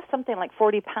 She'd lost something like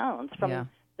 40 pounds from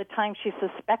the time she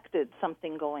suspected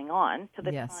something going on to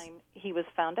the time he was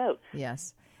found out.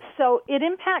 Yes. So it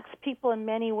impacts people in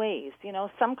many ways.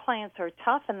 Some clients are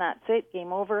tough and that's it,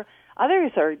 game over.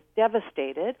 Others are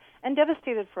devastated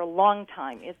for a long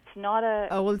time. It's not a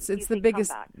it's the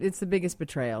biggest comeback. It's the biggest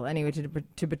betrayal. Anyway,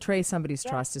 to betray somebody's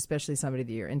trust, especially somebody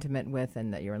that you're intimate with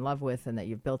and that you're in love with and that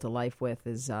you've built a life with,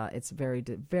 is it's very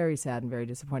very sad and very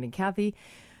disappointing. Kathy,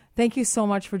 thank you so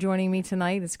much for joining me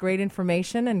tonight. It's great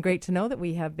information and great to know that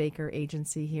we have Baker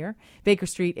Agency here. Baker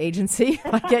Street Agency.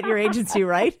 I get your agency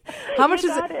right. How much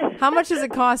does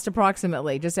it cost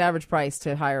approximately, just average price,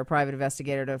 to hire a private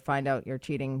investigator to find out your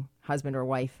cheating husband or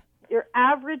wife? Your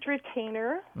average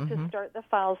retainer to start the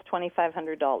file is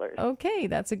 $2,500. Okay,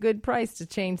 that's a good price to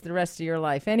change the rest of your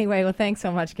life. Anyway, well, thanks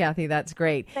so much, Kathy. That's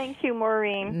great. Thank you,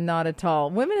 Maureen. Not at all.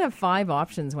 Women have 5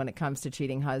 options when it comes to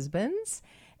cheating husbands.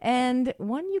 And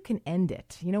one, you can end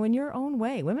it, in your own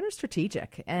way. Women are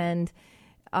strategic. And,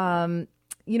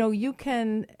 you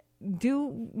can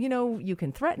you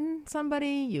can threaten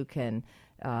somebody. You can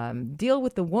deal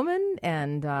with the woman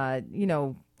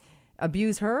and,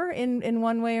 abuse her in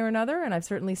one way or another. And I've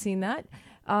certainly seen that.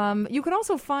 You can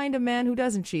also find a man who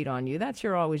doesn't cheat on you. That's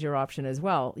always your option as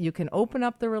well. You can open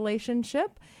up the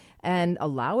relationship and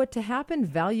allow it to happen,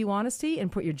 value honesty,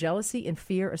 and put your jealousy and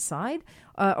fear aside,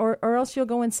 or else you'll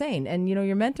go insane. And,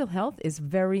 your mental health is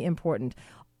very important.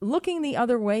 Looking the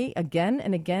other way again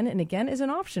and again and again is an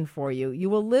option for you. You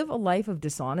will live a life of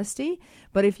dishonesty,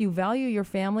 but if you value your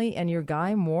family and your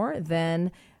guy more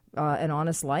than an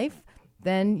honest life,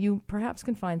 then you perhaps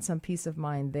can find some peace of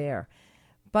mind there.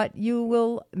 but you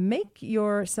will make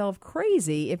yourself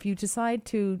crazy if you decide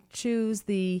to choose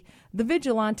the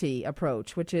vigilante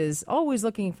approach, which is always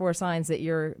looking for signs that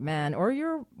your man or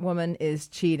your woman is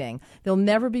cheating. There'll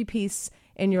never be peace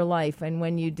in your life, and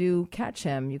when you do catch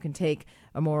him, you can take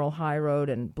a moral high road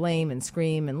and blame and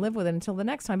scream and live with it until the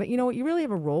next time. But you know what? You really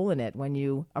have a role in it when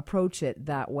you approach it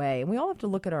that way. And we all have to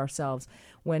look at ourselves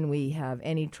when we have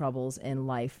any troubles in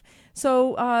life.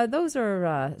 So those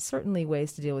are certainly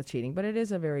ways to deal with cheating, but it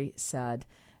is a very sad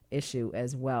issue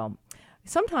as well.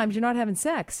 Sometimes you're not having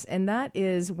sex, and that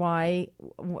is why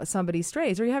somebody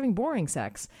strays, or you're having boring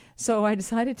sex. So I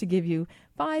decided to give you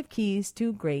 5 keys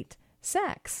to great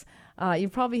sex.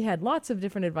 You've probably had lots of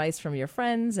different advice from your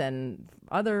friends and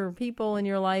other people in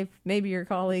your life, maybe your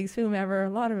colleagues, whomever. A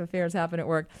lot of affairs happen at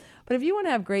work. But if you want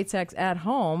to have great sex at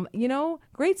home, you know,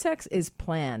 great sex is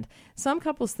planned. Some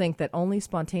couples think that only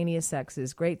spontaneous sex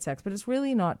is great sex, but it's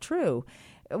really not true.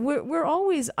 We're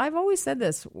always, I've always said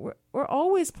this, we're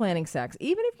always planning sex.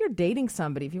 Even if you're dating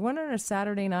somebody, if you went on a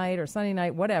Saturday night or Sunday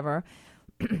night, whatever,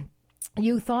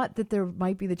 you thought that there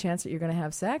might be the chance that you're going to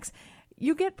have sex,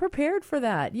 you get prepared for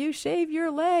that. You shave your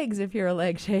legs if you're a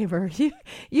leg shaver.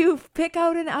 You pick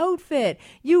out an outfit.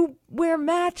 You wear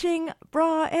matching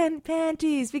bra and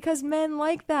panties because men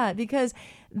like that, because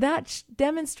that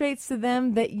demonstrates to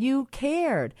them that you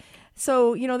cared.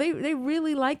 So, you know, they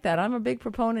really like that. I'm a big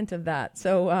proponent of that.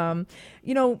 So,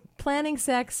 you know, planning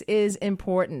sex is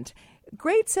important.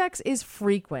 Great sex is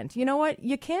frequent. You know what?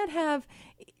 You can't have...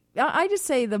 I just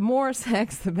say the more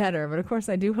sex, the better. But, of course,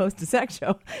 I do host a sex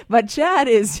show. But Chad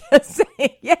is just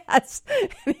saying, yes,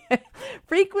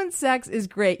 frequent sex is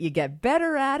great. You get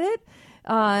better at it.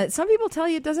 Some people tell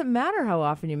you it doesn't matter how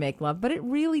often you make love, but it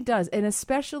really does, and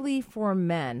especially for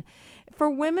men. For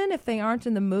women, if they aren't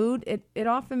in the mood, it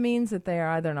often means that they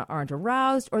aren't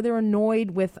aroused or they're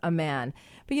annoyed with a man.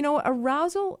 But, you know,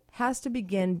 arousal has to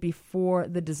begin before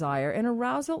the desire, and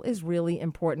arousal is really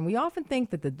important. We often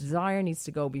think that the desire needs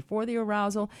to go before the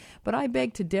arousal, but I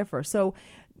beg to differ. So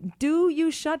do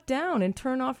you shut down and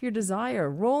turn off your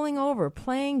desire, rolling over,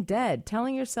 playing dead,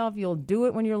 telling yourself you'll do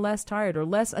it when you're less tired or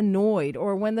less annoyed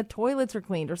or when the toilets are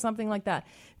cleaned or something like that,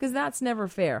 because that's never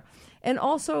fair. And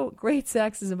also, great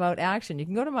sex is about action. You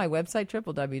can go to my website,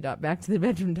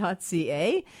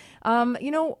 www.backtothebedroom.ca.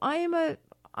 You know, I'm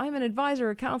an advisor,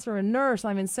 a counselor, a nurse.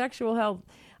 I'm in sexual health.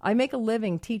 I make a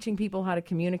living teaching people how to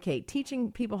communicate,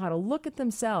 teaching people how to look at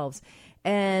themselves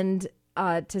and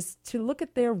to look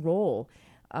at their role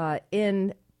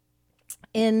in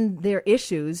their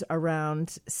issues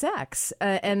around sex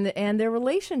and their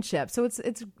relationship. So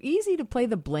it's easy to play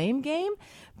the blame game,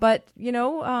 but you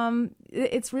know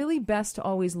it's really best to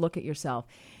always look at yourself.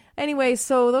 Anyway,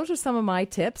 so those are some of my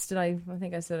tips. I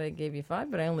think I said I gave you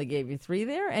 5, but I only gave you 3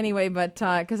 there. Anyway, but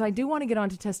because I do want to get on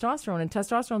to testosterone, and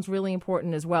testosterone is really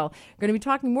important as well. We're going to be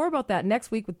talking more about that next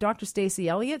week with Dr. Stacey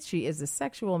Elliott. She is a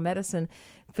sexual medicine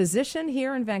physician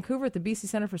here in Vancouver at the BC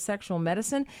Centre for Sexual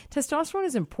Medicine. Testosterone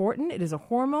is important. It is a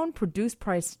hormone produced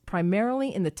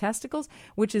primarily in the testicles,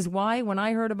 which is why when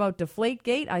I heard about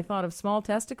Deflategate, I thought of small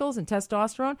testicles and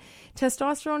testosterone.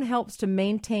 Testosterone helps to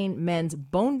maintain men's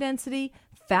bone density,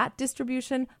 fat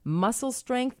distribution, muscle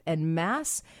strength and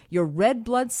mass, your red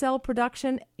blood cell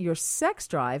production, your sex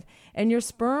drive, and your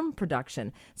sperm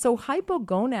production. So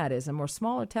hypogonadism, or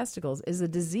smaller testicles, is a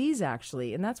disease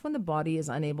actually, and that's when the body is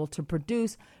unable to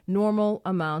produce normal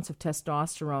amounts of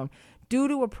testosterone due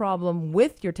to a problem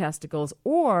with your testicles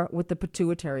or with the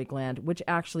pituitary gland, which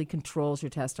actually controls your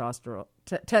testicles.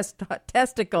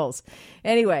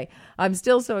 Anyway, I'm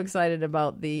still so excited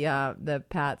about the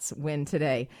Pats win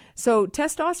today. So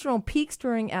testosterone peaks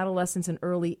during adolescence and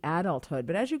early adulthood,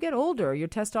 but as you get older, your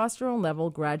testosterone level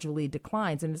gradually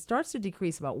declines, and it starts to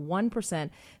decrease about 1%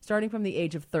 starting from the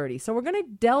age of 30. So we're going to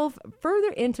delve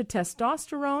further into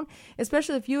testosterone,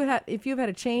 especially if you've had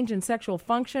a change in sexual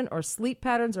function or sleep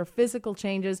patterns or physical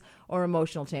changes or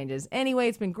emotional changes. Anyway,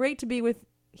 it's been great to be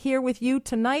here with you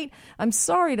tonight. I'm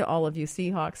sorry to all of you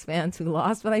Seahawks fans who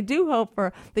lost, but I do hope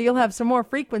that you'll have some more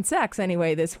frequent sex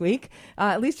anyway this week.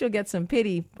 At least you'll get some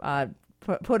pity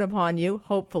put upon you,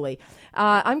 hopefully.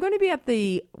 I'm going to be at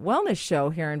the Wellness Show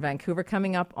here in Vancouver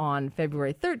coming up on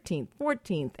February 13th,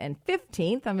 14th, and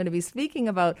 15th. I'm going to be speaking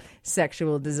about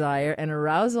sexual desire and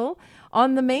arousal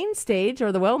on the main stage,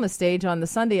 or the wellness stage, on the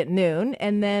Sunday at noon.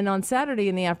 And then on Saturday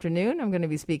in the afternoon, I'm going to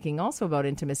be speaking also about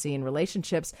intimacy and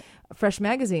relationships. Fresh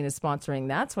Magazine is sponsoring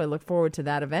that, so I look forward to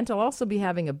that event. I'll also be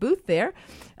having a booth there,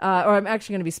 or I'm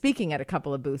actually going to be speaking at a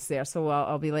couple of booths there, so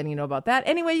I'll be letting you know about that.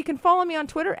 Anyway, you can follow me on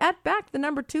Twitter at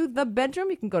 @back2thebedroom.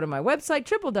 You can go to my website,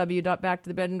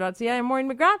 www.backtothebedroom.ca. I'm Maureen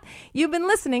McGrath. You've been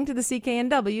listening to the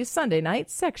CKNW Sunday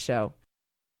Night Sex Show.